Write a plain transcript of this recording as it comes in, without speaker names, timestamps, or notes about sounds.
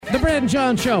The Brad and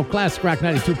John Show, Classic Rock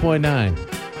 92.9,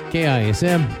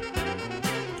 KISM.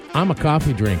 I'm a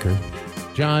coffee drinker.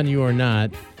 John, you are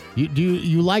not.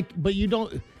 You like, but you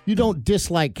don't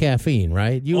dislike caffeine,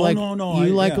 right? You No.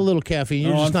 You like a little caffeine.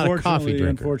 You're just not a coffee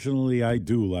drinker. Unfortunately, I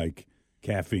do like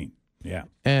caffeine. Yeah.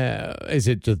 Is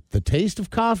it just the taste of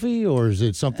coffee, or is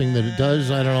it something that it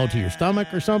does, I don't know, to your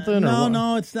stomach or something?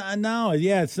 No, it's not. No,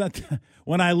 yeah, it's not.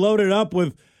 When I load it up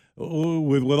with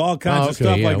all kinds of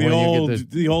stuff, like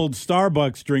the old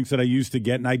Starbucks drinks that I used to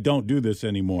get, and I don't do this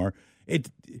anymore. I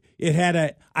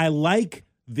like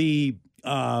the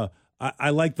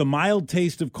mild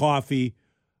taste of coffee,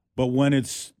 but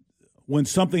when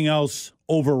something else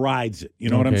overrides it, you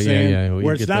know what I'm saying? Yeah.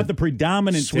 Where it's not the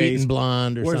predominant sweet taste, and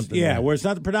blonde or something. Yeah, where it's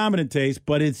not the predominant taste,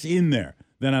 but it's in there.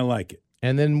 Then I like it.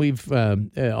 And then we've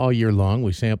all year long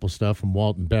we sample stuff from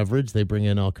Walton Beverage. They bring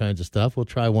in all kinds of stuff. We'll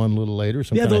try one a little later.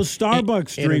 Yeah, those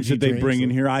Starbucks drinks that they bring in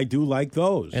here, I do like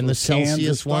those. And the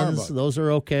Celsius ones, those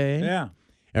are okay. Yeah.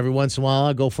 Every once in a while,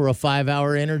 I go for a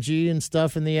 5-hour energy and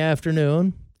stuff in the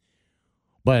afternoon.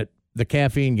 But the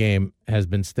caffeine game has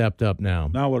been stepped up now.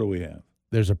 Now what do we have?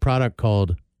 There's a product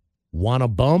called Wanna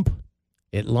Bump.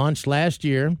 It launched last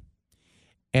year,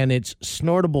 and it's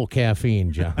snortable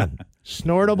caffeine, John.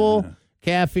 Snortable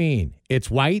caffeine.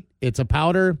 It's white. It's a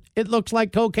powder. It looks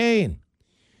like cocaine.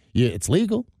 Yeah, it's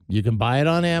legal. You can buy it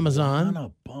on Amazon.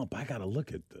 Wanna Bump. I got to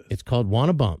look at this. It's called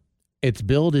Wanna Bump. Its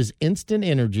billed as instant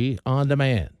energy on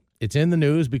demand. It's in the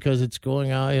news because it's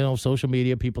going out, social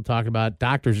media, people talking about it.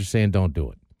 Doctors are saying don't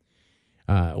do it.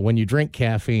 When you drink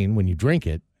caffeine, when you drink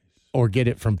it or get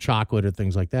it from chocolate or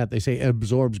things like that, they say it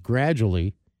absorbs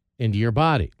gradually into your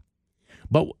body.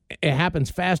 But it happens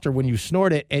faster when you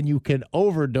snort it, and you can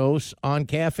overdose on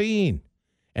caffeine.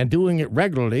 And doing it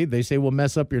regularly, they say, will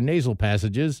mess up your nasal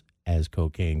passages, as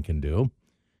cocaine can do.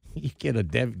 You get a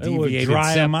deviated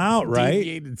dry them out, right?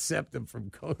 Deviated septum from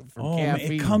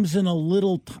caffeine. It comes in a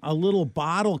little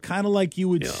bottle, kind of like you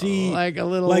would see, like a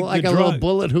little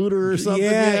bullet hooter or something.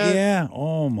 Yeah.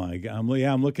 Oh my God!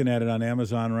 I'm looking at it on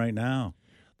Amazon right now.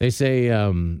 They say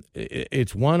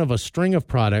it's one of a string of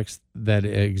products that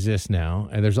exist now,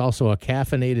 and there's also a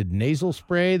caffeinated nasal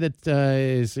spray that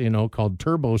is called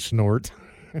Turbo Snort,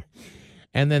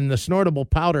 and then the snortable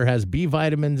powder has B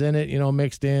vitamins in it,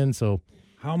 mixed in. So.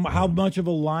 How much of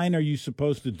a line are you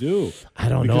supposed to do? I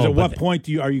don't know. Because at what point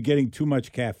are you getting too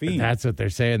much caffeine? That's what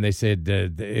they're saying. They said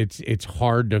it's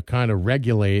hard to kind of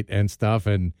regulate and stuff,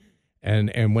 and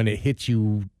when it hits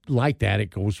you like that, it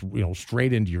goes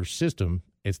straight into your system.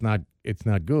 It's not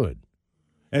good.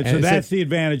 And so that's the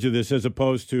advantage of this, as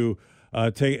opposed to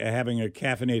having a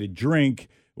caffeinated drink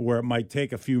where it might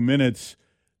take a few minutes.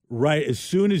 Right as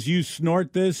soon as you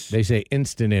snort this, they say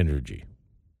instant energy.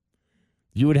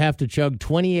 You would have to chug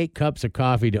 28 cups of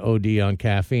coffee to OD on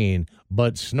caffeine,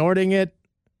 but snorting it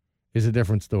is a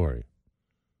different story.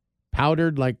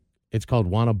 Powdered, like it's called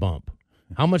Wanna Bump.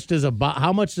 How much does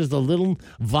the little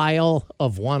vial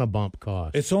of Wanna Bump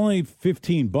cost? It's only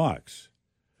 $15,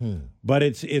 but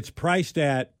it's priced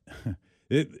at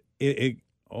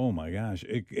oh my gosh,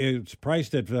 it's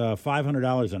priced at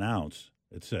 $500 an ounce.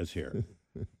 It says here.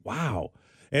 Wow.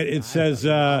 It says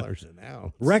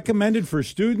recommended for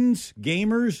students,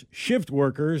 gamers, shift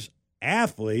workers,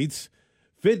 athletes,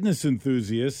 fitness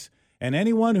enthusiasts, and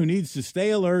anyone who needs to stay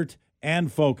alert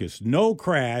and focused. No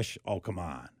crash. Oh, come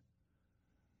on.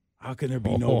 How can there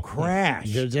be no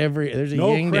crash? There's a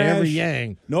yin to every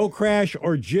yang. No crash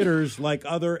or jitters like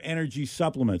other energy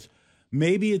supplements.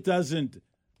 Maybe it doesn't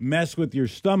mess with your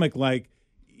stomach like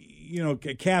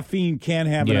caffeine can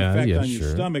have an effect on your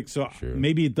stomach, so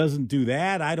maybe it doesn't do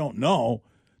that. I don't know.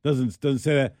 Doesn't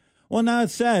say that. Well, now it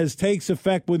says takes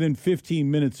effect within 15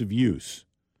 minutes of use.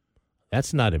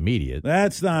 That's not immediate.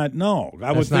 That's not. No,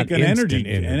 I would think an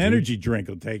energy drink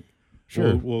will take.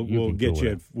 Will get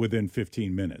you within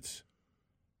 15 minutes.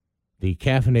 The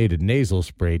caffeinated nasal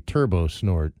spray Turbo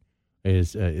Snort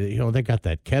is they got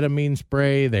that ketamine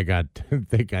spray. They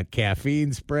got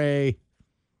caffeine spray.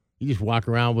 You just walk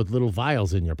around with little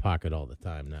vials in your pocket all the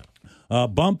time now.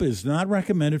 Bump is not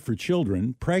recommended for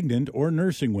children, pregnant, or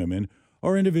nursing women,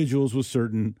 or individuals with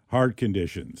certain heart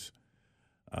conditions.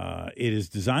 It is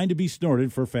designed to be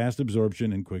snorted for fast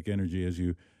absorption and quick energy, as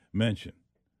you mentioned.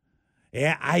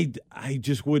 Yeah, I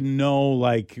just wouldn't know,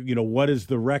 what is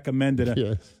the recommended.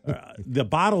 Yes. The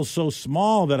bottle's so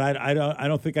small that I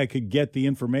don't think I could get the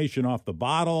information off the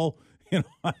bottle,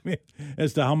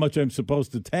 as to how much I'm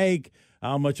supposed to take,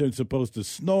 how much I'm supposed to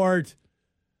snort.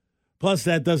 Plus,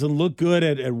 that doesn't look good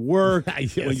at work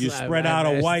yes, when you spread out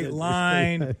a white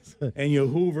line and you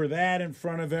hoover that in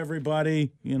front of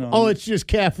everybody. Oh, it's just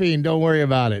caffeine. Don't worry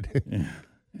about it.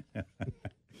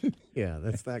 Yeah,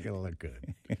 that's not going to look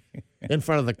good. In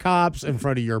front of the cops, in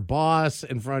front of your boss,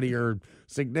 in front of your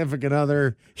significant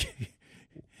other.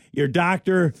 Your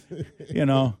doctor,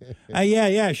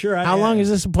 yeah, sure. How long is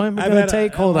this appointment going to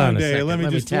take? Hold on a second. Let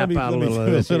me tap out a little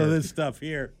of this stuff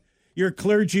here. Your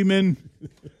clergyman,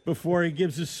 before he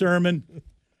gives his sermon.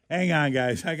 Hang on,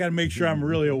 guys. I got to make sure I'm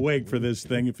really awake for this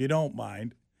thing, if you don't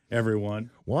mind,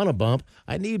 everyone. Want a bump?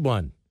 I need one.